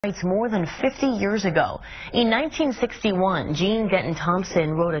It's more than 50 years ago. In 1961, Denton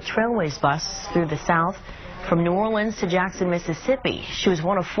Thompson rode a trailways bus through the South from New Orleans to Jackson, Mississippi. She was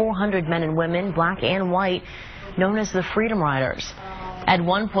one of 400 men and women, black and white, known as the Freedom Riders. At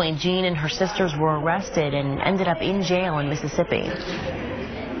one point, Jean and her sisters were arrested and ended up in jail in Mississippi.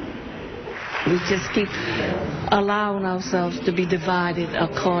 We just keep allowing ourselves to be divided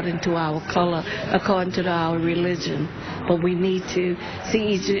according to our color, according to our religion. But we need to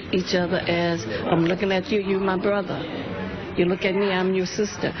see each other as, I'm looking at you, you're my brother. You look at me, I'm your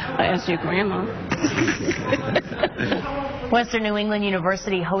sister. As your grandma. Western New England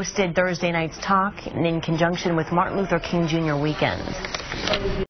University hosted Thursday night's talk in conjunction with Martin Luther King Jr. weekend.